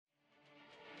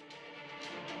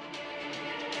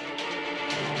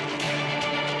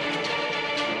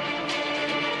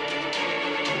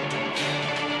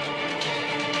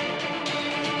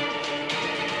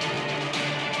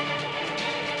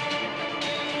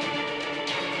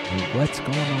Hey, what's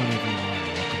going on,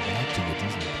 everyone? Welcome back to the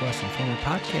Disney Plus Informer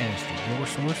Podcast, your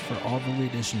source for all the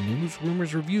latest news,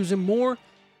 rumors, reviews, and more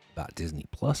about Disney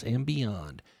Plus and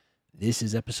beyond. This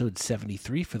is episode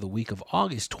 73 for the week of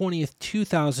August 20th,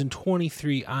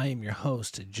 2023. I am your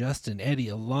host, Justin Eddy,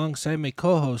 alongside my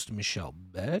co-host, Michelle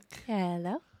Beck.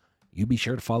 Hello. You be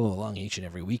sure to follow along each and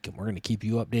every week, and we're going to keep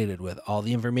you updated with all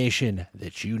the information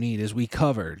that you need as we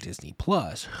cover Disney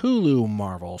Plus, Hulu,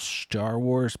 Marvel, Star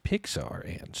Wars,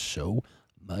 Pixar, and so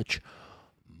much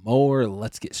more.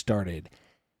 Let's get started.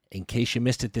 In case you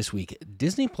missed it this week,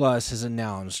 Disney Plus has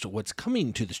announced what's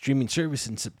coming to the streaming service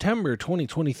in September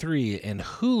 2023, and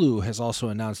Hulu has also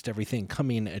announced everything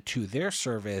coming to their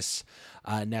service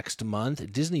next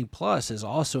month. Disney Plus has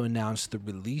also announced the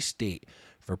release date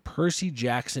for Percy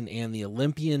Jackson and the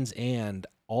Olympians, and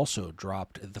also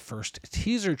dropped the first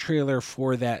teaser trailer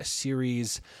for that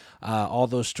series. All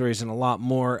those stories and a lot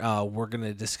more. We're going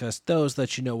to discuss those,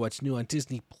 let you know what's new on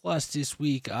Disney Plus this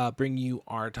week, bring you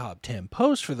our top 10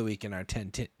 posts for the week in our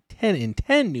 10 in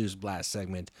 10 News Blast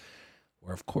segment,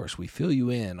 where, of course, we fill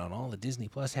you in on all the Disney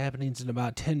Plus happenings in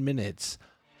about 10 minutes.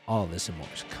 All this and more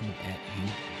is coming at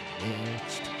you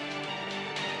next.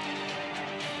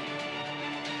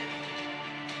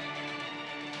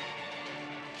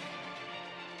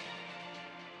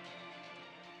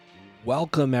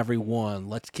 Welcome, everyone.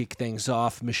 Let's kick things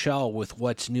off, Michelle, with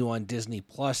what's new on Disney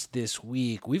Plus this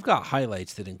week. We've got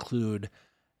highlights that include,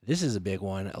 this is a big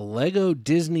one, Lego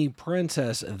Disney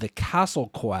Princess The Castle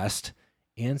Quest,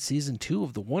 and Season 2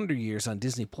 of The Wonder Years on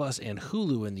Disney Plus and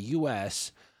Hulu in the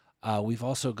U.S. We've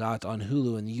also got on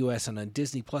Hulu in the U.S. and on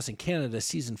Disney Plus in Canada,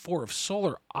 Season 4 of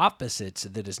Solar Opposites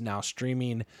that is now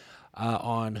streaming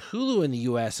on Hulu in the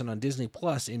U.S. and on Disney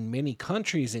Plus in many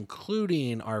countries,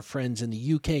 including our friends in the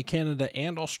U.K., Canada,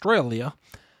 and Australia.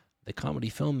 The comedy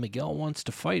film Miguel Wants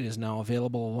to Fight is now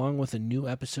available, along with a new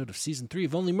episode of Season 3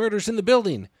 of Only Murders in the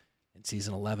Building and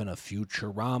Season 11 of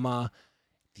Futurama.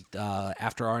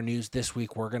 After our news this week,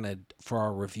 for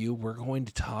our review, we're going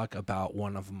to talk about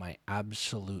one of my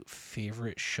absolute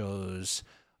favorite shows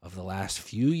of the last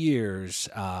few years.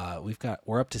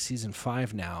 We're up to Season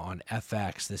 5 now on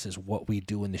FX. This is What We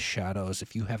Do in the Shadows.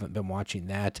 If you haven't been watching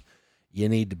that, you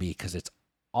need to be, because it's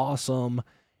awesome,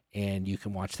 and you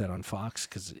can watch that on Fox,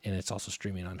 and it's also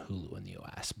streaming on Hulu in the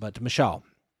US. But Michelle,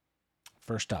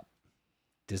 first up,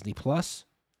 Disney Plus.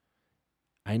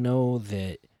 I know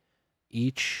that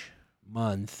each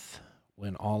month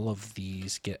when all of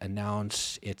these get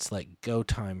announced, it's like go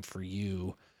time for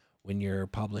you when you're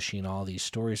publishing all these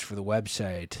stories for the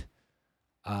website.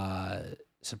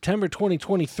 September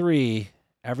 2023,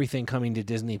 everything coming to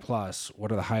Disney Plus.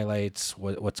 What are the highlights?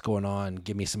 What's going on?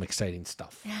 Give me some exciting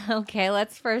stuff. Okay,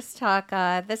 let's first talk.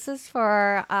 This is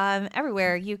for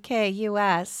everywhere, UK,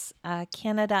 US,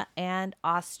 Canada, and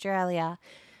Australia.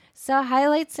 So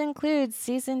highlights include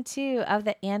Season 2 of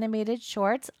the animated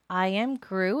shorts, I Am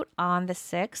Groot, on the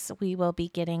 6th. We will be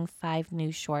getting 5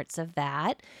 new shorts of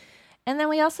that. And then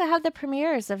we also have the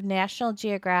premieres of National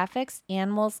Geographic's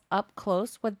Animals Up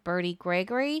Close with Bertie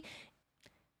Gregory,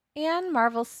 and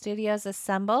Marvel Studios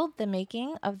assembled the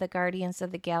making of the Guardians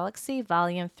of the Galaxy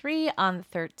Volume 3 on the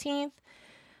 13th.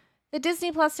 The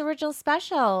Disney Plus original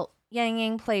special, Yang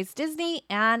Yang Plays Disney,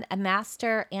 and A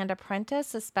Master and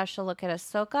Apprentice, a special look at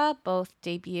Ahsoka, both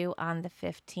debut on the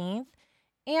 15th.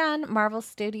 And Marvel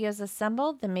Studios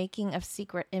assembled the making of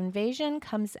Secret Invasion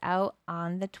comes out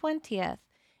on the 20th.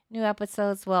 New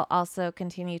episodes will also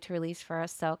continue to release for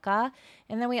Ahsoka.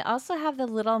 And then we also have the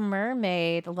Little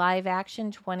Mermaid live action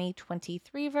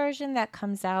 2023 version that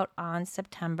comes out on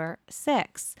September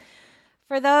 6th.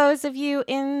 For those of you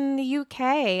in the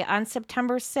UK, on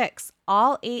September 6th,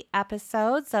 all 8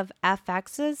 episodes of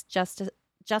FX's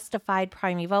Justified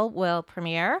Primeval will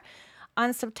premiere.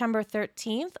 On September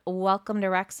 13th, Welcome to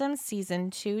Wrexham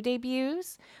Season 2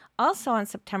 debuts. Also on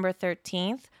September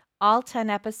 13th, all 10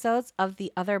 episodes of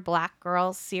the Other Black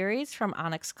Girls series from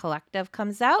Onyx Collective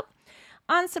comes out.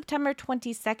 On September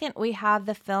 22nd, we have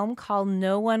the film called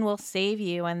No One Will Save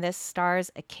You, and this stars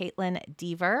Caitlin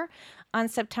Dever. On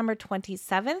September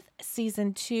 27th,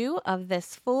 Season 2 of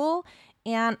This Fool.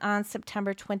 And on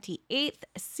September 28th,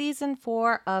 Season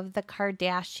 4 of The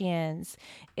Kardashians.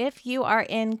 If you are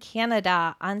in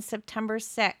Canada, on September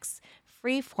 6th,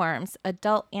 Freeform's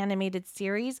adult animated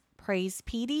series Praise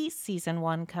Petey Season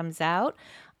 1 comes out.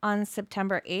 On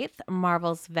September 8th,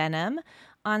 Marvel's Venom.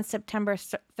 On September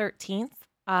 13th,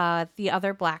 The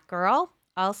Other Black Girl.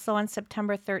 Also on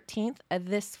September 13th,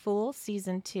 This Fool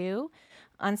Season 2.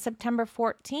 On September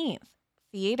 14th,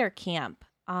 Theater Camp.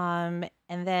 And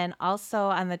then also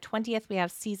on the 20th, we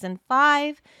have Season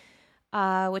 5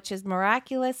 which is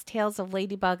Miraculous Tales of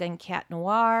Ladybug and Cat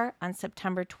Noir. On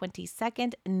September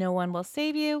 22nd, No One Will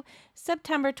Save You.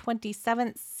 September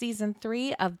 27th, Season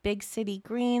 3 of Big City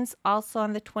Greens. Also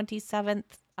on the 27th,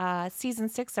 Season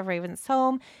 6 of Raven's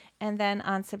Home. And then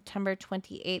on September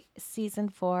 28th, Season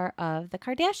 4 of The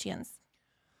Kardashians.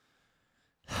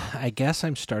 I guess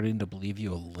I'm starting to believe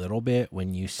you a little bit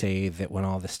when you say that when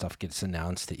all this stuff gets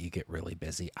announced that you get really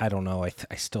busy. I don't know.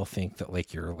 I still think that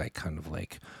like you're like kind of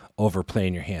like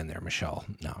overplaying your hand there, Michelle.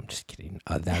 No, I'm just kidding.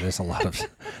 That is a lot of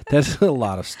that's a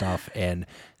lot of stuff and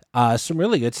some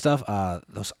really good stuff.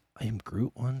 Those I Am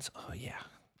Groot ones. Oh yeah.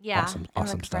 Yeah.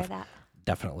 Awesome stuff.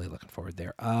 Definitely looking forward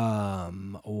there.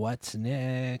 What's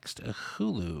next?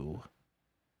 Hulu.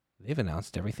 They've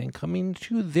announced everything coming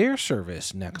to their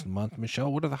service next month.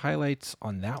 Michelle, what are the highlights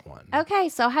on that one? Okay,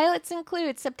 so highlights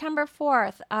include September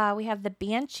 4th, we have The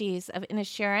Banshees of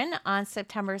Inisherin. On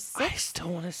September 6th. I still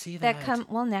want to see that.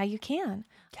 Well, now you can.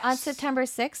 Yes. On September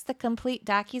 6th, the complete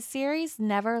docuseries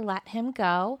Never Let Him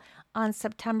Go. On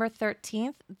September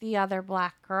 13th, The Other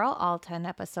Black Girl. All 10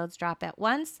 episodes drop at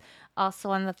once.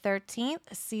 Also on the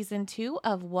 13th, Season 2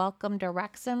 of Welcome to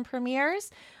Wrexham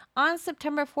premieres. On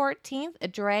September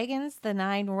 14th, Dragons, The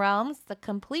Nine Realms, the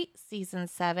complete Season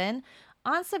 7.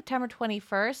 On September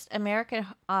 21st, American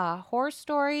Horror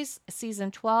Stories,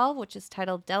 Season 12, which is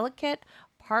titled Delicate,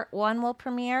 Part 1 will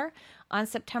premiere. On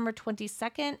September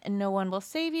 22nd, No One Will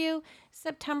Save You.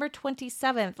 September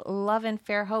 27th, Love and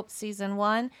Fair Hope, Season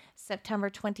 1. September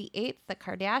 28th, The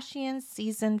Kardashians,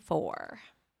 Season 4.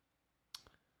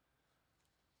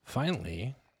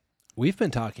 Finally, we've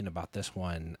been talking about this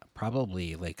one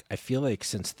probably like I feel like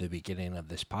since the beginning of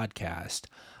this podcast.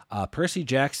 Percy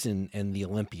Jackson and the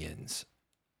Olympians,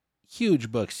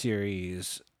 huge book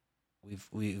series.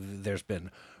 There's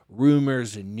been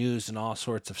rumors and news and all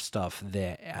sorts of stuff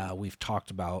that we've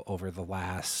talked about over the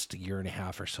last year and a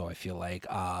half or so. I feel like,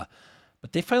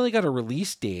 but they finally got a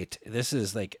release date. This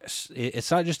is like,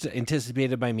 it's not just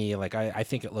anticipated by me. Like I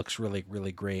think it looks really,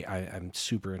 really great. I'm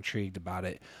super intrigued about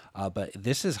it. But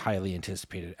this is highly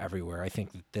anticipated everywhere. I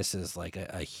think that this is like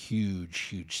a huge,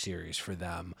 huge series for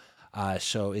them.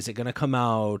 So is it going to come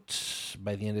out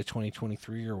by the end of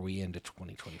 2023 or are we into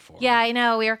 2024? Yeah, I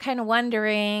know. We were kind of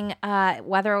wondering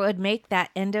whether it would make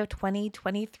that end of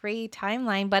 2023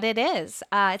 timeline, but it is.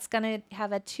 It's going to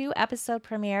have a 2-episode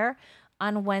premiere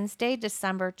on Wednesday,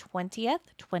 December 20th,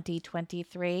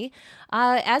 2023.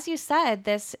 As you said,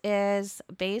 this is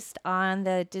based on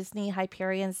the Disney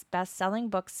Hyperion's best-selling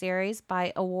book series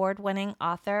by award-winning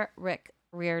author Rick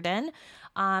Riordan.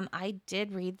 I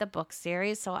did read the book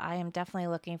series, so I am definitely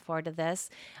looking forward to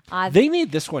this. They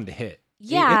need this one to hit.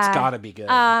 Yeah, it's got to be good.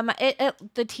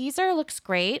 The teaser looks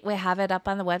great. We have it up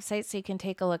on the website, so you can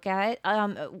take a look at it.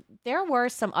 There were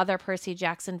some other Percy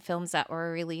Jackson films that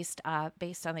were released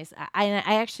based on these. I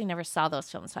actually never saw those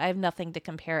films, so I have nothing to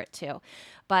compare it to.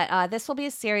 But this will be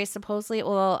a series. Supposedly, it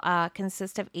will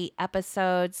consist of 8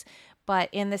 episodes. But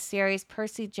in the series,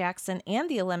 Percy Jackson and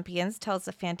the Olympians tells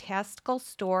a fantastical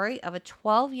story of a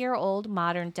 12-year-old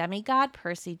modern demigod,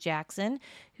 Percy Jackson,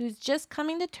 who's just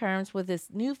coming to terms with his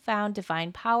newfound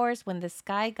divine powers when the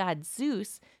sky god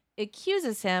Zeus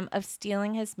accuses him of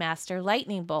stealing his master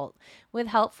lightning bolt. With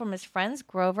help from his friends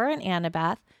Grover and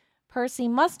Annabeth, Percy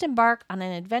must embark on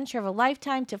an adventure of a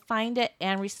lifetime to find it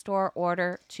and restore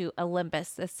order to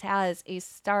Olympus. This has a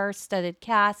star-studded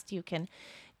cast. You can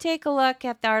take a look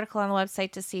at the article on the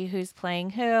website to see who's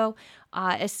playing who.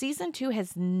 Season 2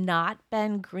 has not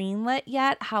been greenlit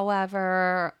yet.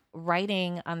 However,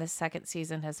 writing on the second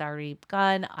season has already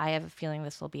begun. I have a feeling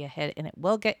this will be a hit and it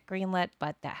will get greenlit,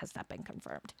 but that has not been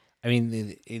confirmed. I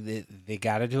mean, they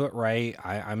got to do it right.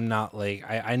 I'm not like,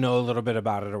 I know a little bit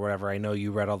about it or whatever. I know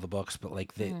you read all the books, but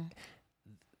like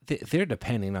they're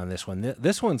depending on this one.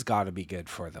 This one's got to be good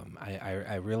for them.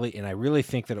 I really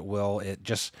think that it will. It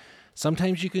just,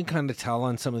 sometimes you can kind of tell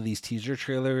on some of these teaser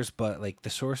trailers, but like the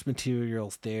source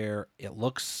material's there. It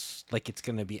looks like it's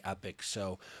going to be epic.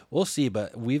 So we'll see,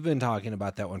 but we've been talking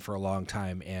about that one for a long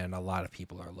time and a lot of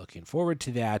people are looking forward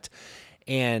to that.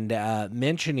 And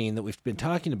mentioning that we've been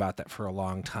talking about that for a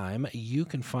long time, you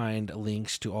can find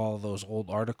links to all those old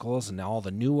articles and all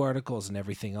the new articles and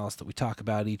everything else that we talk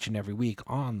about each and every week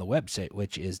on the website,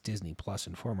 which is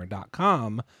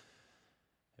DisneyPlusInformer.com.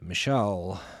 And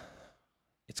Michelle,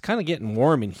 it's kind of getting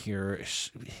warm in here.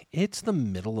 It's the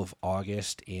middle of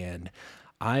August, and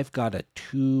I've got a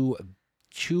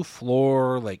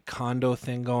two-floor like condo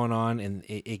thing going on, and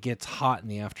it gets hot in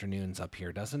the afternoons up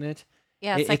here, doesn't it?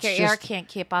 Yeah, it's like your air can't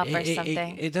keep up or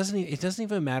something. It doesn't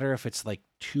even matter if it's like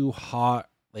too hot.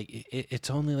 Like it's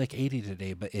only like 80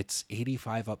 today, but it's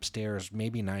 85 upstairs,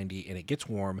 maybe 90, and it gets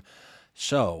warm.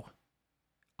 So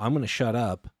I'm going to shut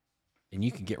up, and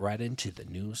you can get right into the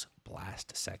News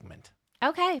Blast segment.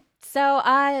 Okay, so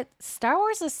Star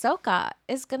Wars Ahsoka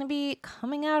is going to be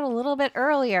coming out a little bit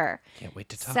earlier. Can't wait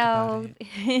to talk about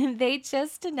it. They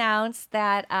just announced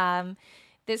that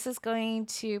this is going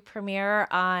to premiere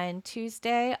on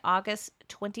Tuesday, August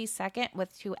 22nd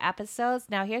with 2 episodes.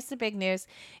 Now, here's the big news.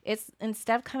 It's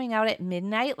instead of coming out at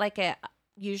midnight like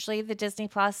usually the Disney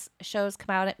Plus shows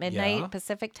come out at midnight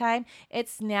Pacific time,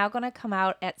 it's now going to come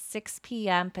out at 6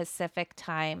 p.m. Pacific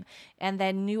time. And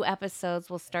then new episodes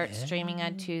will start streaming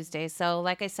on Tuesday. So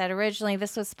like I said, originally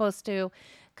this was supposed to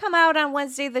come out on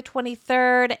Wednesday the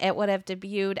 23rd. It would have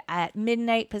debuted at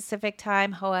midnight Pacific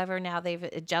time. However, now they've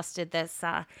adjusted this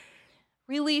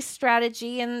release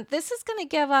strategy, and this is going to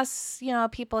give us,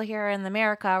 people here in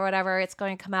America or whatever, it's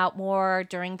going to come out more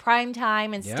during prime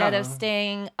time instead of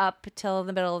staying up till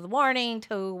the middle of the morning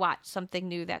to watch something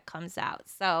new that comes out.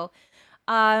 So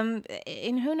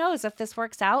and who knows if this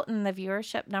works out and the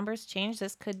viewership numbers change,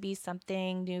 this could be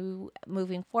something new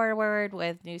moving forward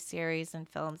with new series and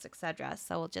films, etc.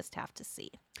 So we'll just have to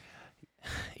see.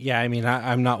 Yeah, I mean,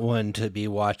 I'm not one to be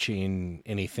watching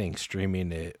anything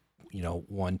streaming at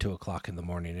 1, 2 o'clock in the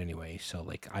morning anyway. So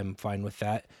like, I'm fine with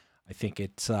that. I think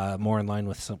it's more in line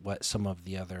with what some of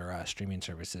the other streaming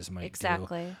services might do.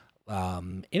 Exactly.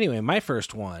 Anyway, my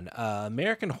first one,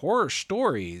 American Horror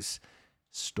Stories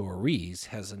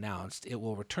has announced it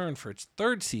will return for its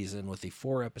 3rd season with a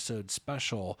 4-episode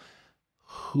special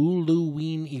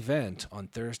Huluween event on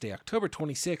Thursday, October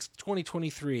 26th,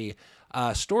 2023.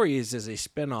 Stories is a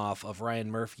spinoff of Ryan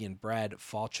Murphy and Brad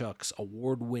Falchuk's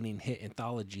award-winning hit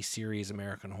anthology series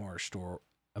American Horror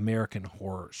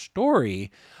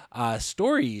Story.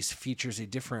 Stories features a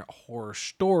different horror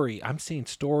story. I'm saying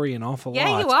story an awful lot.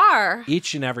 Yeah, you are.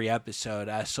 Each and every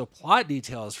episode. So plot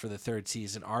details for the 3rd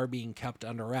season are being kept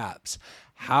under wraps.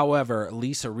 However,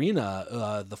 Lisa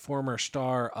Rinna, the former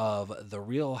star of The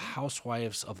Real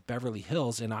Housewives of Beverly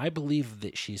Hills, and I believe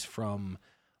that she's from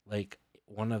like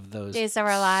one of those Days of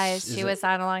Our Lives. She was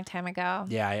on a long time ago.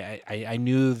 Yeah, I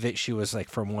knew that she was like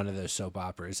from one of those soap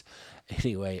operas.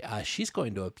 Anyway, she's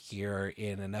going to appear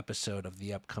in an episode of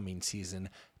the upcoming season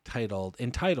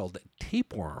entitled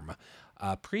Tapeworm.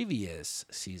 Previous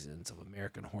seasons of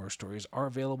American Horror Stories are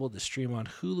available to stream on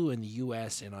Hulu in the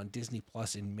U.S. and on Disney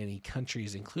Plus in many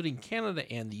countries, including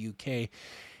Canada and the U.K.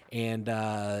 And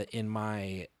in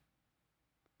my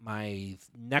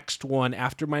next one,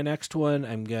 after my next one,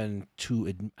 I'm going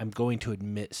to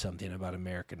admit something about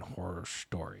American Horror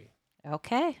Story.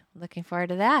 Okay, looking forward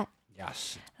to that.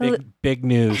 Yes, big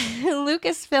news.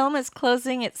 Lucasfilm is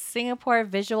closing its Singapore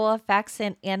visual effects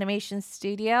and animation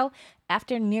studio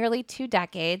after nearly 2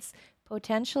 decades,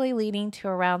 potentially leading to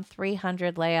around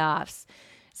 300 layoffs.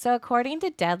 So according to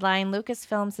Deadline,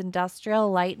 Lucasfilm's Industrial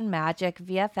Light and Magic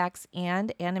VFX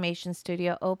and animation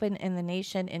studio opened in the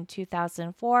nation in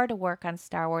 2004 to work on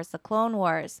Star Wars The Clone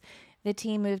Wars. The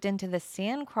team moved into the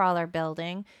Sandcrawler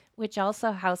building, which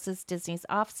also houses Disney's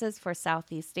offices for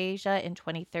Southeast Asia, in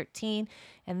 2013,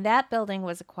 and that building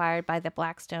was acquired by the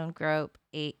Blackstone Group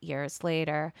 8 years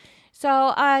later. So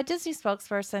a Disney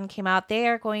spokesperson came out. They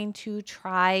are going to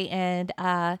try and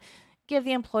give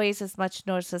the employees as much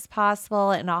notice as possible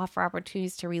and offer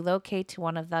opportunities to relocate to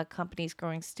one of the company's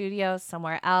growing studios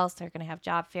somewhere else. They're going to have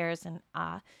job fairs and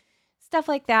stuff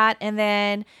like that. And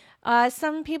then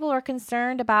some people are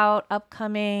concerned about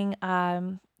upcoming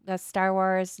the Star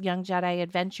Wars Young Jedi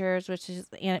Adventures, which is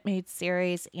an animated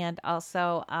series, and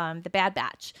also The Bad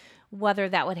Batch, whether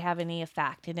that would have any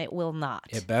effect, and it will not.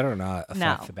 It better not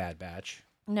affect The Bad Batch.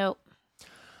 Nope.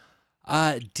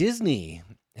 Disney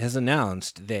has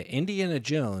announced that Indiana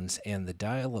Jones and the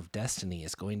Dial of Destiny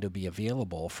is going to be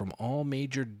available from all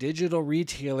major digital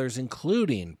retailers,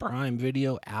 including Prime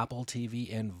Video, Apple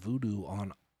TV, and Vudu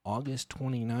on August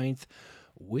 29th,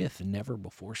 with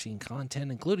never-before-seen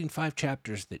content, including 5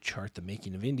 chapters that chart the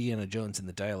making of Indiana Jones and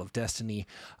the Dial of Destiny.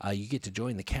 You get to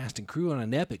join the cast and crew on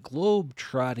an epic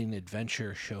globe-trotting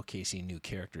adventure showcasing new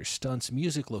characters, stunts,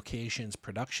 music, locations,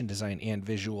 production design, and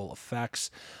visual effects.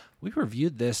 We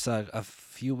reviewed this a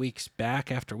few weeks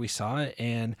back after we saw it,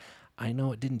 and I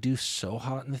know it didn't do so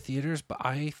hot in the theaters, but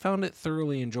I found it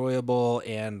thoroughly enjoyable,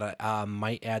 and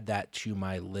might add that to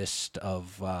my list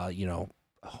of,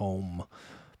 home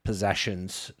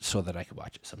possessions so that I could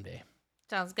watch it someday.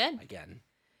 Sounds good. Again.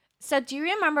 So do you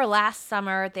remember last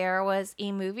summer there was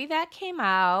a movie that came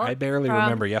out? I barely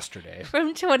remember yesterday.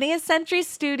 From 20th Century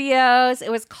Studios.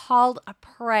 It was called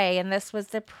Prey, and this was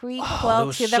the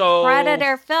prequel to the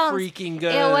Predator films. Freaking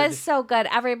good. It was so good.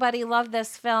 Everybody loved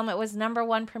this film. It was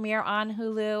 #1 premiere on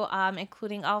Hulu,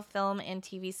 including all film and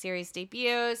TV series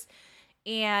debuts.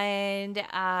 And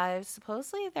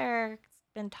supposedly there's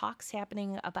been talks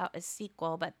happening about a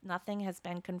sequel, but nothing has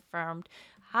been confirmed.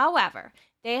 However,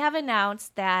 they have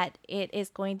announced that it is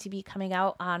going to be coming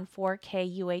out on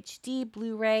 4K UHD,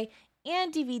 Blu-ray,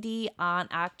 and DVD on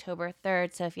October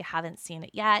 3rd. So if you haven't seen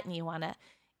it yet and you want to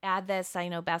add this, I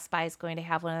know Best Buy is going to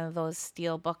have one of those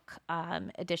steelbook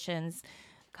editions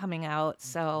coming out.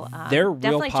 So they're real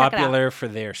definitely check it out. popular for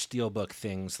their steelbook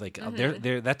things. Like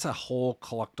they're that's a whole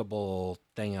collectible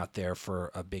thing out there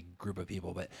for a big group of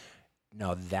people. But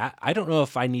no, that I don't know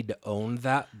if I need to own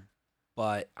that,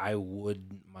 but I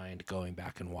wouldn't mind going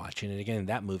back and watching it again.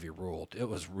 That movie ruled. It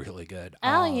was really good.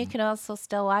 You can also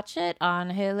still watch it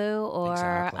on Hulu or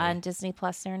Exactly. on Disney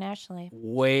Plus internationally.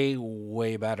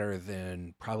 Way better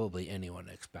than probably anyone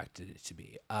expected it to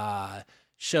be.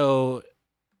 So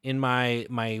in my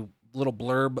little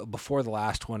blurb before the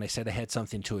last one, I said I had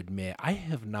something to admit. I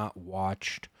have not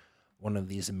watched one of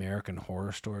these American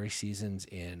Horror Story seasons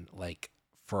in like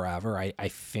forever. I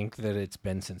think that it's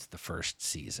been since the first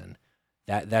season.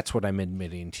 That's what I'm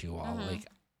admitting to you all. Like,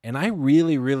 and I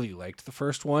really liked the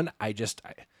first one. I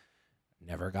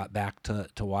never got back to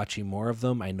watching more of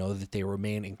them. I know that they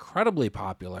remain incredibly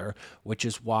popular, which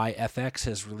is why FX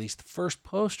has released the first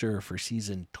poster for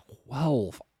season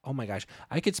 12. Oh my gosh,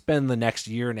 I could spend the next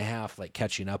year and a half like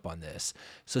catching up on this.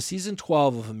 So season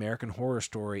 12 of American Horror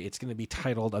Story, it's going to be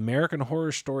titled American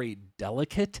Horror Story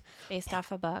Delicate. Based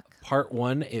off a book. Part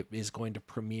 1, it is going to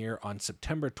premiere on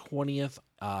September 20th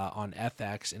on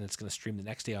FX, and it's going to stream the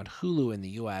next day on Hulu in the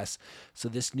US. So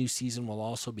this new season will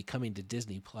also be coming to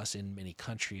Disney Plus in many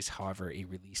countries. However, a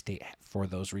release date for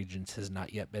those regions has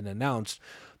not yet been announced.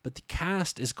 But the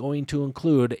cast is going to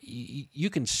include, you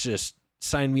can just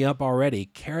sign me up already,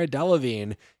 Cara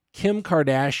Delevingne, Kim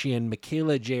Kardashian,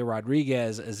 Michaela J.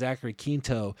 Rodriguez, Zachary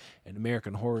Quinto, and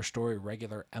American Horror Story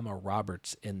regular Emma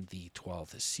Roberts in the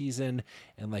 12th season.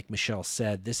 And like Michelle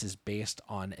said, this is based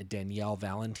on Danielle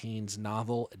Valentine's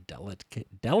novel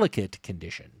Delicate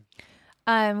Condition.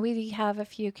 We have a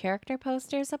few character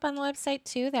posters up on the website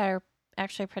too that are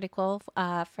actually pretty cool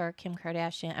for Kim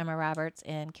Kardashian, Emma Roberts,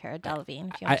 and Cara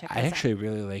Delevingne. If you want to check I actually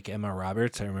really like Emma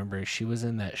Roberts. I remember she was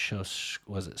in that show,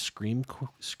 was it Scream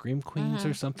Queens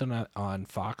or something on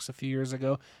Fox a few years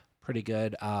ago? Pretty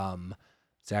good.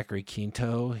 Zachary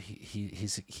Quinto,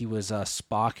 he was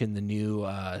Spock in the new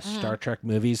Star Trek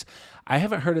movies. I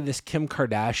haven't heard of this Kim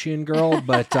Kardashian girl,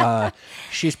 but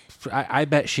I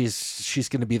bet she's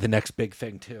going to be the next big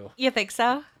thing too. You think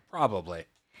so? Probably.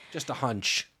 Just a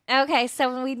hunch. Okay,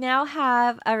 so we now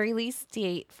have a release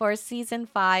date for season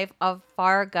 5 of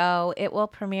Fargo. It will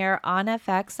premiere on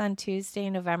FX on Tuesday,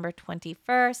 November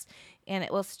 21st, and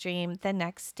it will stream the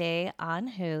next day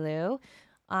on Hulu.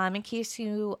 In case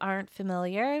you aren't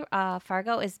familiar,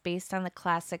 Fargo is based on the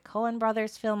classic Coen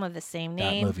Brothers film of the same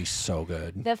name. That movie's so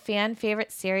good. The fan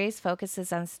favorite series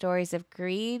focuses on stories of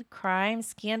greed, crime,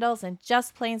 scandals, and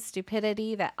just plain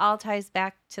stupidity that all ties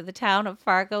back to the town of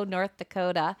Fargo, North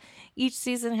Dakota. Each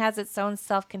season has its own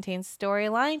self-contained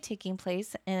storyline taking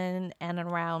place in and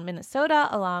around Minnesota,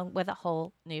 along with a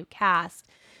whole new cast.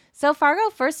 So Fargo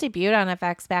first debuted on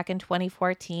FX back in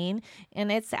 2014,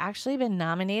 and it's actually been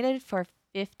nominated for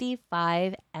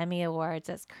 55 Emmy Awards.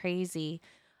 That's crazy.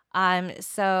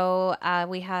 So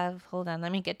we have, hold on,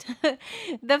 let me get to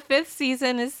the 5th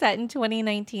season is set in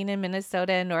 2019 in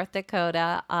Minnesota and North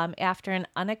Dakota. After an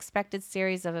unexpected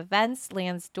series of events,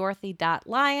 lands Dorothy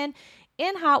Lyon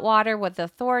in hot water with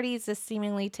authorities. This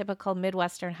seemingly typical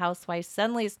Midwestern housewife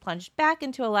suddenly is plunged back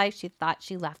into a life she thought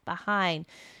she left behind.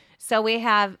 So we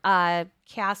have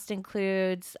cast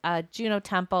includes Juno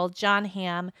Temple, John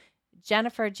Hamm,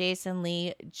 Jennifer Jason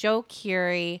Leigh, Joe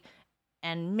Keery,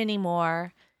 and many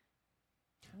more.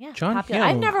 Yeah, John popular. Hamm.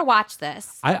 I've never watched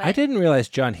this. I didn't realize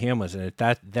John Hamm was in it.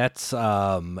 That's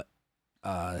what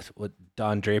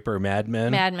Don Draper, Mad Men.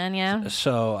 Mad Men, yeah.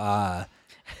 So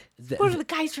who are the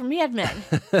guys from Mad Men?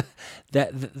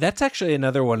 that's actually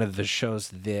another one of the shows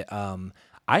that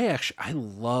I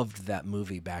loved that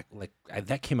movie back.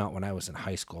 That came out when I was in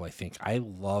high school, I think. I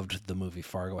loved the movie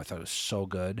Fargo. I thought it was so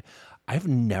good. I've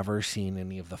never seen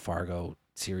any of the Fargo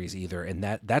series either, and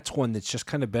that's one that's just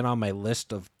kind of been on my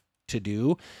list of to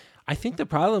do. I think the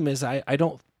problem is I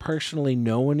don't personally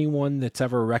know anyone that's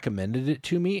ever recommended it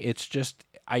to me. It's just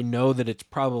I know that it's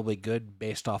probably good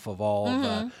based off of all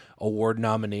the award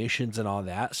nominations and all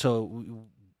that. So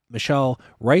Michelle,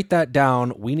 write that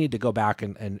down. We need to go back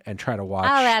and try to watch.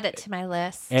 I'll add it to my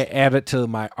list. Add it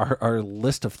to our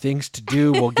list of things to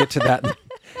do. We'll get to that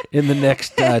in the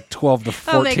next 12 to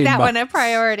 14 I'll make that months. one a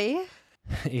priority.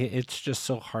 It's just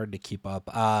so hard to keep up.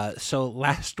 So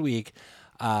last week,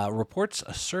 Reports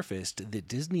surfaced that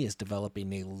Disney is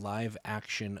developing a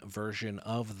live-action version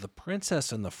of The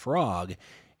Princess and the Frog,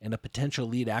 and a potential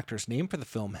lead actor's name for the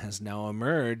film has now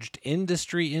emerged.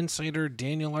 Industry insider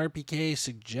Daniel RPK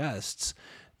suggests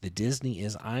that Disney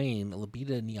is eyeing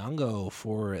Lupita Nyong'o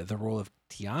for the role of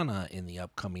Tiana in the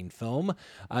upcoming film.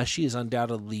 She is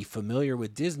undoubtedly familiar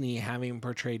with Disney, having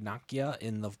portrayed Nakia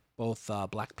in both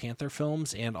Black Panther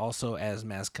films and also as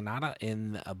Maz Kanata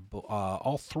in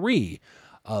all three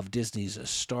of Disney's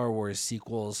Star Wars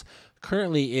sequels.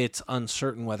 Currently, it's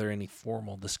uncertain whether any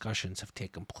formal discussions have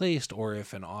taken place or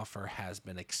if an offer has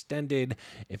been extended.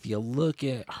 If you look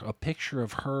at a picture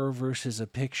of her versus a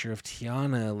picture of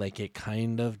Tiana, like, it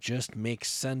kind of just makes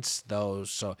sense, though.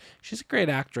 So she's a great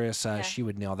actress. She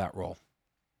would nail that role.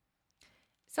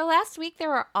 So last week, there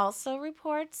were also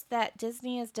reports that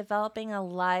Disney is developing a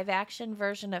live-action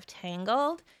version of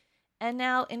Tangled. And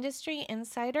now industry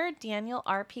insider Daniel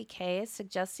RPK is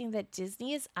suggesting that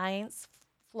Disney is eyeing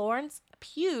Florence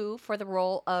Pugh for the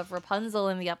role of Rapunzel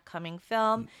in the upcoming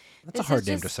film. That's a hard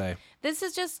name to say. This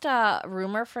is just a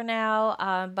rumor for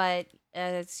now, but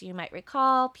as you might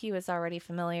recall, Pugh is already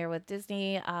familiar with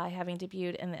Disney, having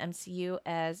debuted in the MCU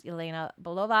as Elena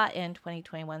Belova in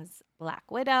 2021's Black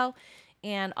Widow,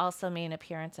 and also made an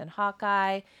appearance in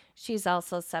Hawkeye. She's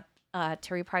also set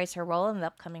to reprise her role in the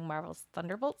upcoming Marvel's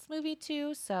Thunderbolts movie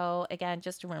too. So again,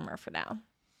 just a rumor for now.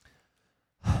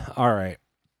 All right.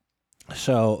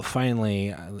 So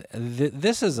finally,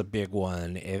 this is a big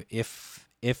one. If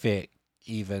it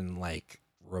even like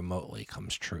remotely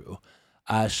comes true.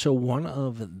 So one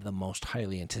of the most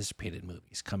highly anticipated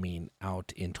movies coming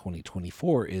out in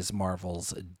 2024 is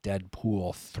Marvel's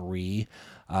Deadpool 3.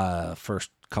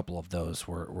 First couple of those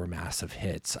were massive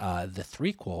hits. The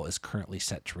threequel is currently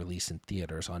set to release in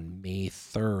theaters on May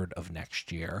 3rd of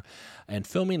next year. And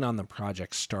filming on the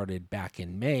project started back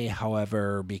in May.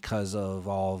 However, because of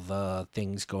all the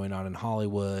things going on in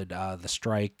Hollywood, the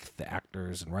strike, the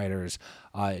actors and writers,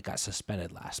 it got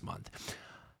suspended last month.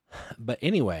 But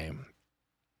anyway,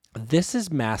 this is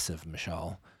massive,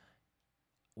 Michelle.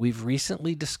 We've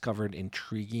recently discovered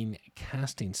intriguing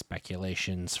casting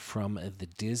speculations from the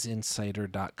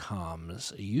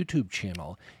DizInsider.com's YouTube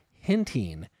channel,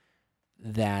 hinting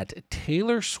that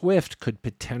Taylor Swift could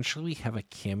potentially have a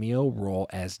cameo role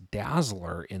as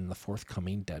Dazzler in the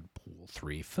forthcoming Deadpool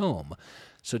 3 film.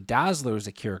 So Dazzler is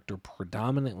a character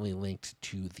predominantly linked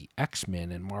to the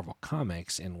X-Men in Marvel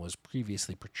Comics and was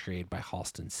previously portrayed by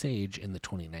Halston Sage in the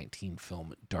 2019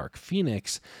 film Dark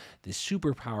Phoenix. This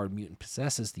superpowered mutant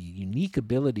possesses the unique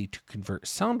ability to convert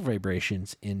sound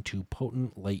vibrations into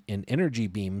potent light and energy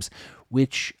beams,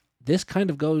 which this kind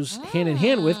of goes hand in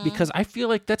hand with, because I feel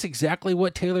like that's exactly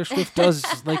what Taylor Swift does,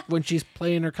 like when she's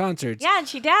playing her concerts. Yeah, and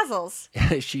she dazzles.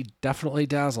 She definitely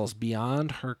dazzles.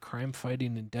 Beyond her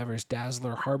crime-fighting endeavors,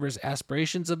 Dazzler harbors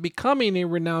aspirations of becoming a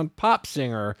renowned pop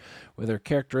singer. With her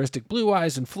characteristic blue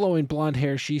eyes and flowing blonde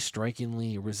hair, she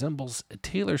strikingly resembles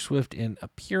Taylor Swift in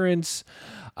appearance.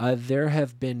 There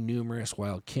have been numerous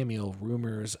wild cameo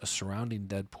rumors surrounding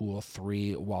Deadpool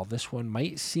 3. While this one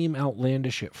might seem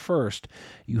outlandish at first,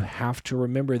 you have to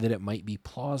remember that it might be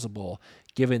plausible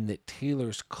given that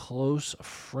Taylor's close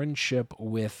friendship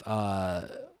with Ryan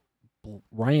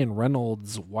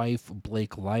Reynolds' wife,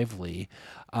 Blake Lively,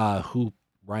 who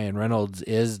Ryan Reynolds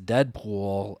is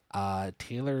Deadpool.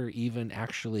 Taylor even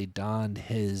actually donned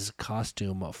his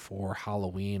costume for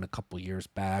Halloween a couple years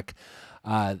back.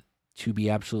 To be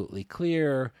absolutely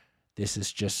clear, this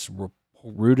is just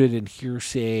rooted in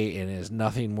hearsay and is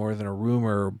nothing more than a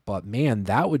rumor, but man,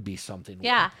 that would be something.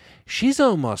 Yeah. She's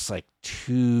almost like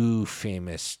too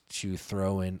famous to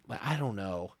throw in. I don't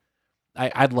know.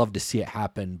 I'd love to see it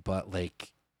happen, but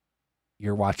like,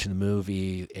 you're watching the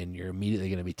movie and you're immediately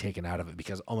going to be taken out of it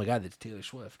because, oh my God, that's Taylor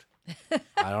Swift.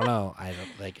 I don't know.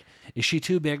 Is she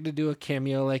too big to do a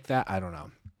cameo like that? I don't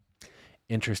know.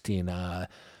 Interesting.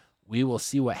 We will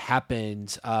see what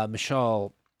happens.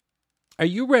 Michelle, are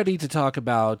you ready to talk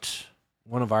about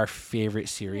one of our favorite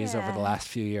series over the last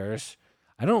few years?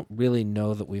 I don't really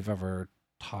know that we've ever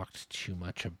talked too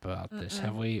much about this,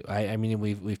 have we? I mean,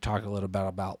 we've talked a little bit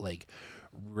about like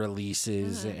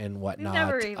releases and whatnot,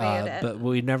 never reviewed it. But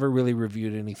we never really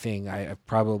reviewed anything. I've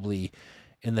probably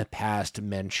in the past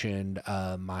mentioned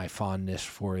my fondness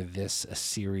for this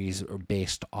series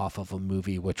based off of a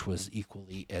movie which was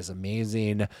equally as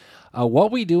amazing.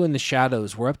 What We Do in the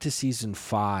Shadows, we're up to season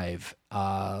 5.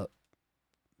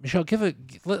 Michelle,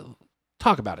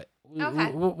 talk about it.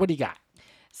 Okay. What do you got?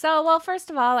 So, well, first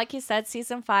of all, like you said,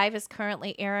 season 5 is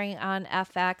currently airing on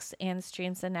FX and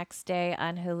streams the next day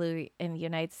on Hulu in the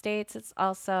United States. It's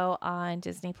also on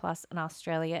Disney Plus in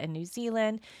Australia and New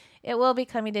Zealand. It will be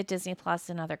coming to Disney Plus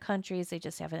in other countries. They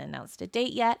just haven't announced a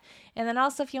date yet. And then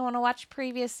also, if you want to watch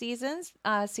previous seasons,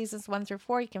 seasons 1 through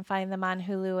 4, you can find them on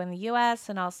Hulu in the US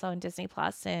and also on Disney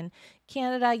Plus in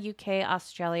Canada, UK,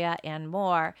 Australia, and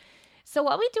more. So,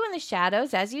 What We Do in the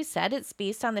Shadows, as you said, it's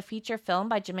based on the feature film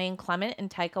by Jermaine Clement and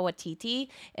Taika Waititi,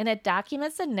 and it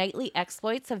documents the nightly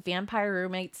exploits of vampire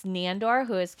roommates Nandor,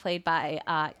 who is played by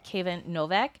Kevin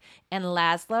Novak, and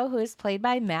Laszlo, who is played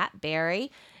by Matt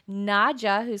Berry,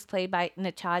 Nadja, who's played by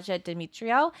Natasha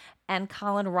Demetrio, and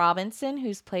Colin Robinson,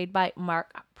 who's played by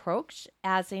Mark Proksch,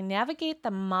 as they navigate the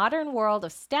modern world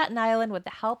of Staten Island with the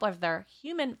help of their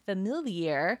human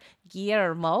familiar,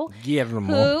 Guillermo,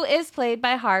 who is played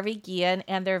by Harvey Guillen,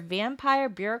 and their vampire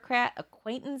bureaucrat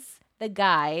acquaintance, the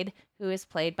Guide, who is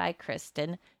played by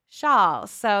Kristen Schaal.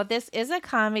 So this is a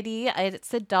comedy.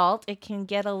 It's adult. It can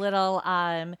get a little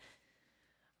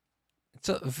it's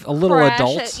a little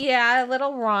adult. Yeah, a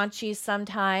little raunchy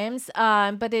sometimes.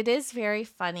 But it is very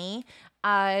funny.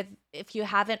 If you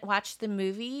haven't watched the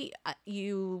movie,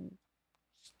 you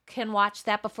can watch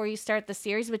that before you start the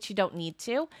series, but you don't need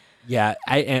to. Yeah,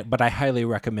 but I highly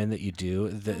recommend that you do.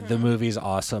 The movie's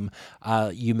awesome.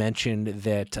 You mentioned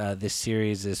that this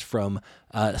series is from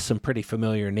some pretty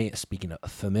familiar names. Speaking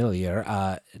of familiar,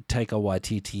 Taika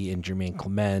Waititi and Jermaine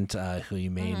Clement, who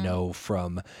you may know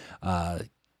from,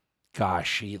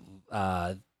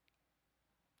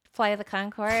 Flight of the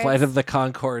Conchords. Flight of the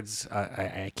Conchords.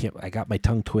 I can't. I got my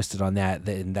tongue twisted on that,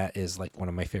 and that is like one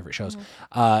of my favorite shows.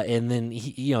 And then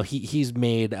he's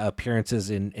made appearances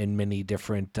in many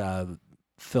different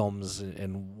films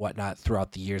and whatnot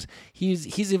throughout the years.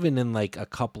 He's even in like a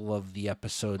couple of the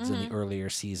episodes in the earlier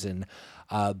season,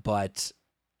 but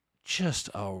just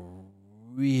a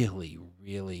really,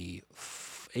 really.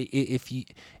 If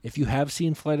you have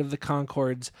seen Flight of the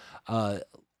Conchords,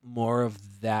 more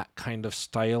of that kind of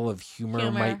style of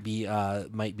humor. might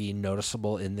be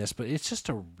noticeable in this, but it's just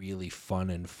a really fun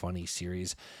and funny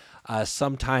series.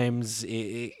 Sometimes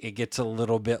it gets a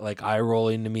little bit like eye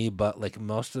rolling to me, but like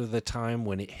most of the time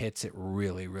when it hits, it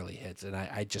really, really hits. And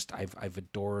I've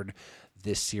adored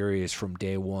this series from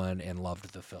day one and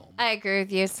loved the film. I agree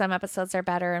with you. Some episodes are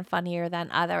better and funnier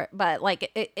than other, but like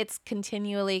it's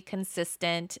continually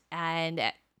consistent and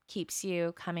it keeps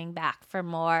you coming back for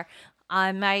more.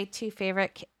 My two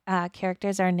favorite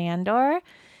characters are Nandor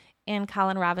and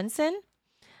Colin Robinson.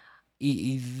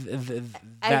 I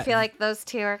feel like those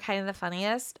two are kind of the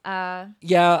funniest.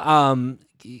 Nandor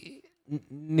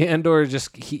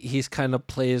just he's kind of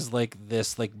plays like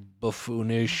this like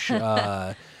buffoonish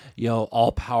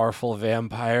all powerful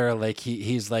vampire. Like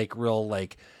he's like real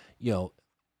like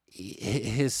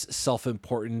his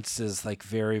self-importance is like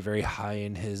very, very high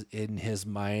in his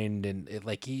mind, and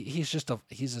he's just a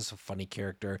funny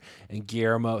character. And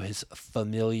Guillermo, his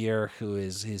familiar, who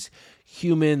is his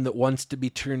human that wants to be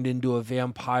turned into a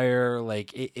vampire,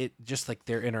 like it just like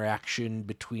their interaction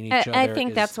between each other. I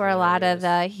think that's where a lot of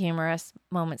the humorous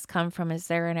moments come from, is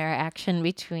their interaction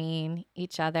between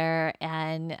each other,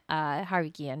 and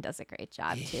Harvey Guillen does a great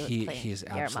job too. He's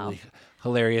absolutely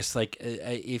hilarious. Like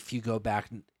if you go back,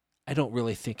 I don't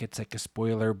really think it's like a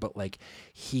spoiler, but like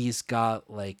he's got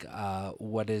like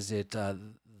what is it?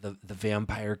 The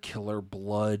vampire killer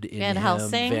blood in Van him.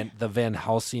 Helsing? The Van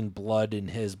Helsing blood in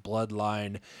his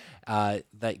bloodline.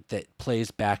 That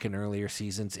plays back in earlier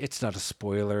seasons. It's not a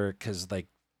spoiler because like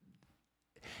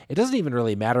it doesn't even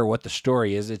really matter what the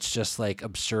story is. It's just like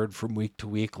absurd from week to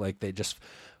week. Like they just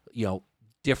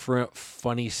different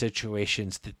funny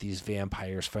situations that these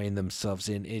vampires find themselves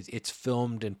in. It's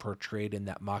filmed and portrayed in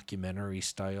that mockumentary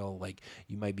style. Like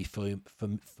you might be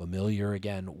familiar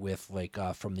again with like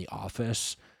from The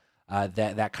Office,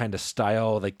 that kind of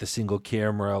style, like the single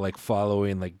camera, like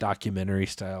following like documentary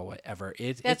style, whatever.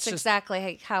 That's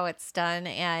exactly how it's done,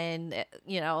 and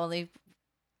only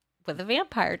with a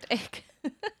vampire take.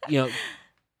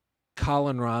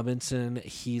 Colin Robinson,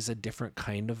 he's a different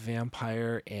kind of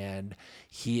vampire, and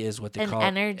he is what they call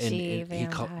energy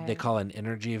vampire. They call an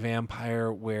energy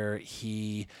vampire, where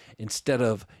he, instead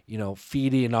of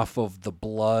feeding off of the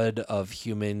blood of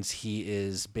humans, he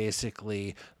is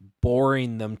basically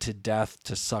boring them to death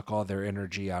to suck all their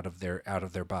energy out of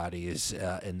their bodies,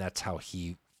 and that's how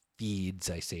he feeds.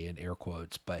 I say in air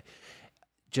quotes, but.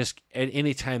 Just at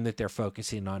any time that they're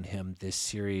focusing on him, this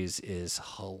series is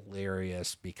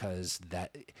hilarious because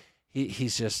that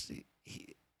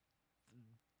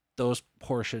those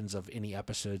portions of any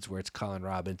episodes where it's Colin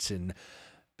Robinson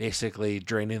basically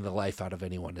draining the life out of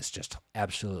anyone is just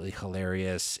absolutely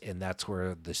hilarious, and that's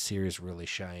where the series really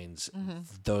shines.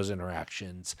 Those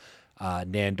interactions,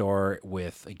 Nandor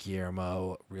with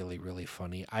Guillermo, really, really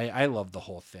funny. I love the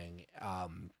whole thing.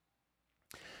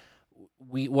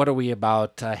 What are we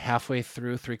about halfway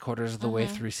through, 3/4 of the way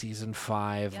through season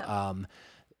 5? Yep.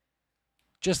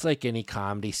 Just like any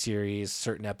comedy series,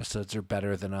 certain episodes are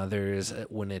better than others.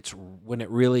 When it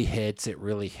really hits, it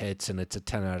really hits, and it's a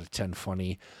 10 out of 10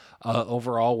 funny.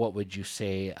 Overall, what would you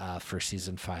say for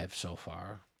season 5 so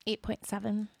far?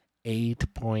 8.7.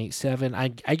 8.7.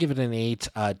 I give it an 8.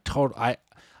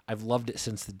 I've loved it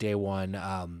since the day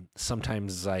one.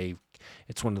 Sometimes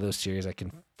it's one of those series I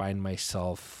can find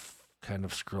myself kind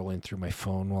of scrolling through my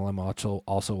phone while I'm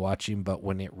also watching, but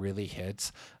when it really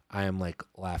hits, I am like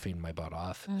laughing my butt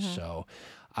off. So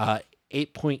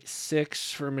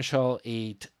 8.6 for Michelle,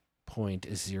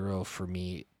 8.0 for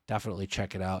me. Definitely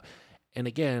check it out. And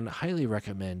again, highly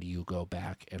recommend you go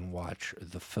back and watch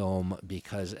the film,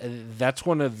 because that's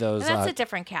one of those. And that's a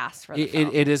different cast for the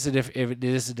film. It is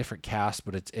a different cast,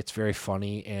 but it's very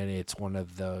funny, and it's one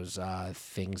of those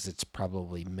things that's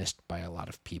probably missed by a lot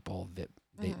of people that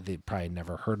they probably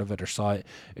never heard of it or saw it.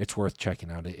 It's worth checking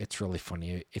out. It's really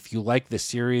funny. If you like the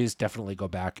series, definitely go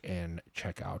back and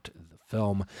check out the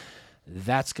film.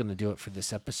 That's going to do it for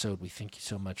this episode. We thank you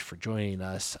so much for joining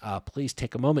us. Please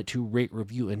take a moment to rate,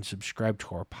 review, and subscribe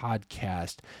to our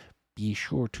podcast. Be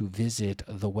sure to visit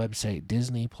the website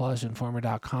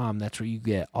DisneyPlusInformer.com. That's where you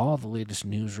get all the latest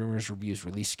news, rumors, reviews,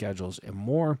 release schedules, and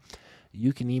more.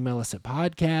 You can email us at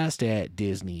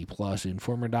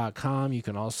podcast@DisneyPlusInformer.com. You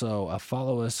can also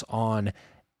follow us on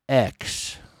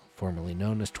X, formerly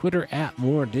known as Twitter,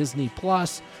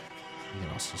 @MoreDisneyPlus. You can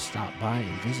also stop by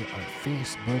and visit our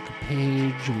Facebook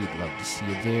page. We'd love to see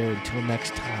you there. Until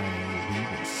next time, we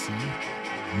will see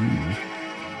you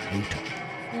later.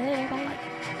 Bye.